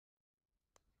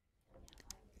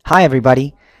Hi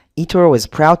everybody! eToro is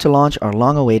proud to launch our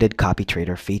long-awaited Copy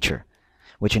Trader feature,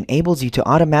 which enables you to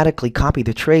automatically copy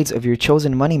the trades of your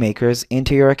chosen moneymakers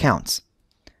into your accounts.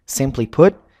 Simply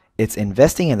put, it's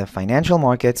investing in the financial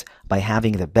markets by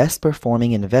having the best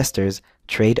performing investors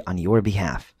trade on your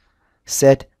behalf.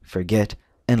 Set, forget,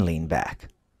 and lean back.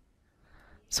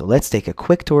 So let's take a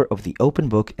quick tour of the open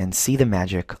book and see the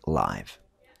magic live.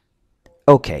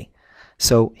 Okay,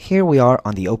 so here we are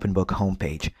on the open book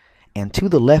homepage, and to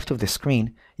the left of the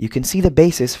screen you can see the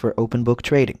basis for open book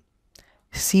trading.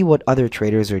 See what other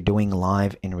traders are doing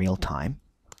live in real time,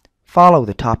 follow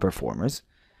the top performers,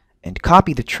 and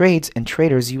copy the trades and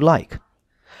traders you like.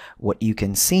 What you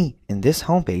can see in this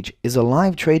homepage is a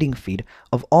live trading feed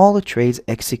of all the trades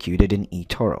executed in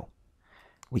eToro.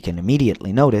 We can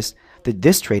immediately notice that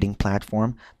this trading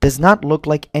platform does not look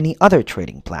like any other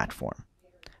trading platform.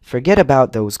 Forget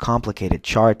about those complicated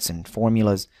charts and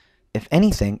formulas. If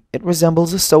anything, it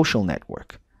resembles a social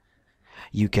network.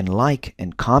 You can like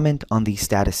and comment on these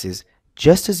statuses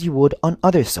just as you would on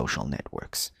other social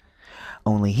networks.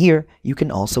 Only here you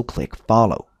can also click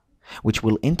follow, which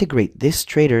will integrate this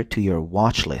trader to your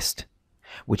watch list,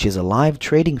 which is a live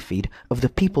trading feed of the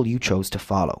people you chose to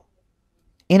follow.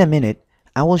 In a minute,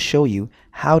 I will show you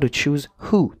how to choose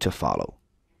who to follow.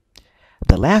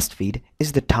 The last feed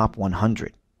is the top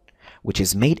 100, which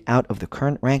is made out of the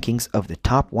current rankings of the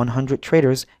top 100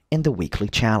 traders in the weekly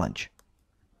challenge.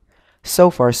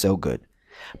 So far so good,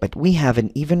 but we have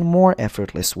an even more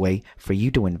effortless way for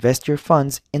you to invest your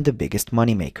funds in the biggest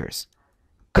moneymakers.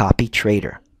 Copy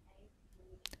Trader.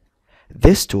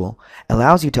 This tool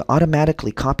allows you to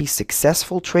automatically copy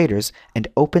successful traders and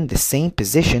open the same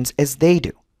positions as they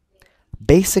do.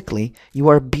 Basically, you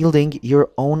are building your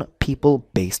own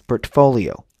people-based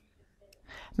portfolio.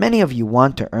 Many of you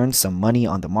want to earn some money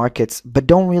on the markets but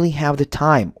don't really have the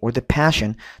time or the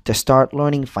passion to start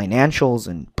learning financials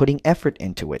and putting effort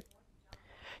into it.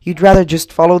 You'd rather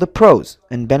just follow the pros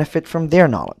and benefit from their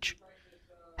knowledge.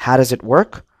 How does it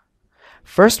work?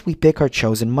 First, we pick our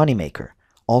chosen moneymaker,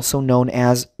 also known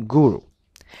as Guru.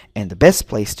 And the best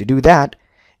place to do that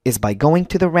is by going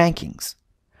to the rankings.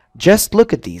 Just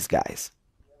look at these guys.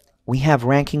 We have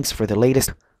rankings for the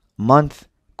latest month,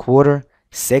 quarter,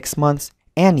 6 months,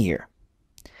 and year.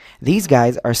 These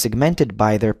guys are segmented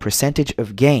by their percentage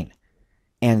of gain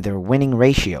and their winning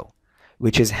ratio,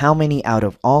 which is how many out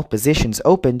of all positions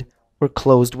opened were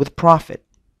closed with profit.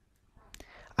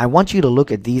 I want you to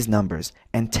look at these numbers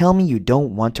and tell me you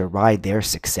don't want to ride their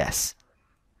success.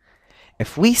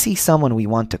 If we see someone we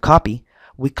want to copy,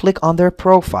 we click on their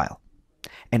profile.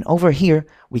 And over here,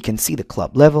 we can see the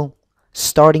club level,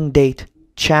 starting date,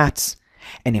 chats,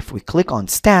 and if we click on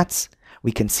stats,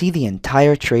 we can see the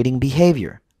entire trading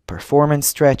behavior, performance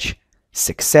stretch,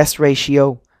 success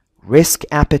ratio, risk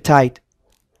appetite.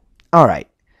 Alright,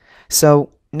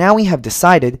 so now we have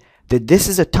decided that this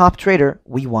is a top trader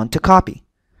we want to copy.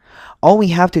 All we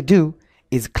have to do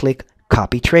is click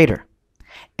Copy Trader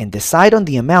and decide on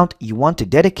the amount you want to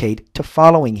dedicate to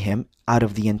following him out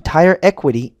of the entire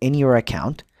equity in your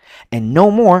account and no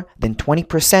more than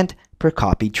 20% per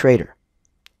copied trader.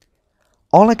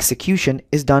 All execution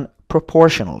is done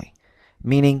proportionally,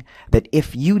 meaning that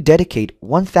if you dedicate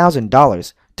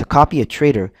 $1,000 to copy a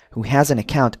trader who has an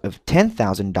account of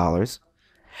 $10,000,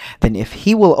 then if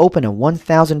he will open a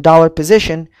 $1,000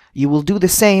 position, you will do the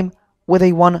same with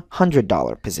a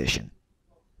 $100 position.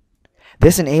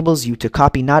 This enables you to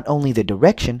copy not only the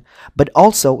direction, but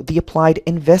also the applied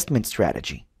investment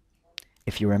strategy.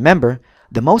 If you remember,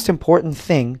 the most important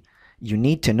thing you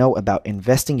need to know about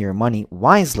investing your money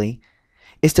wisely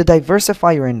is to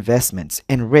diversify your investments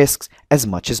and risks as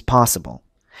much as possible,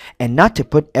 and not to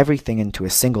put everything into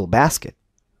a single basket.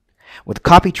 With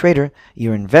Copy Trader,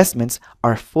 your investments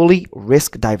are fully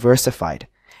risk diversified,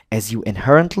 as you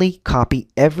inherently copy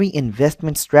every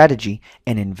investment strategy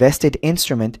and invested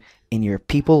instrument in your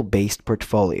people-based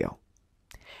portfolio.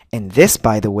 And this,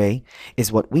 by the way,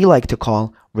 is what we like to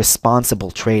call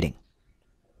responsible trading.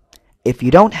 If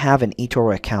you don't have an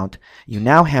eToro account, you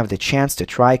now have the chance to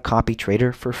try Copy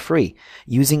Trader for free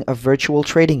using a virtual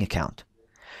trading account.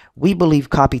 We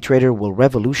believe Copy Trader will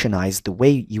revolutionize the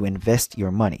way you invest your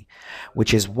money,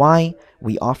 which is why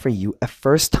we offer you a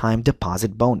first-time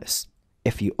deposit bonus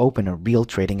if you open a real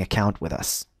trading account with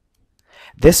us.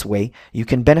 This way, you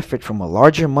can benefit from a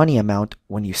larger money amount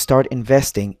when you start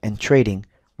investing and trading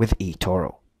with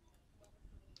eToro.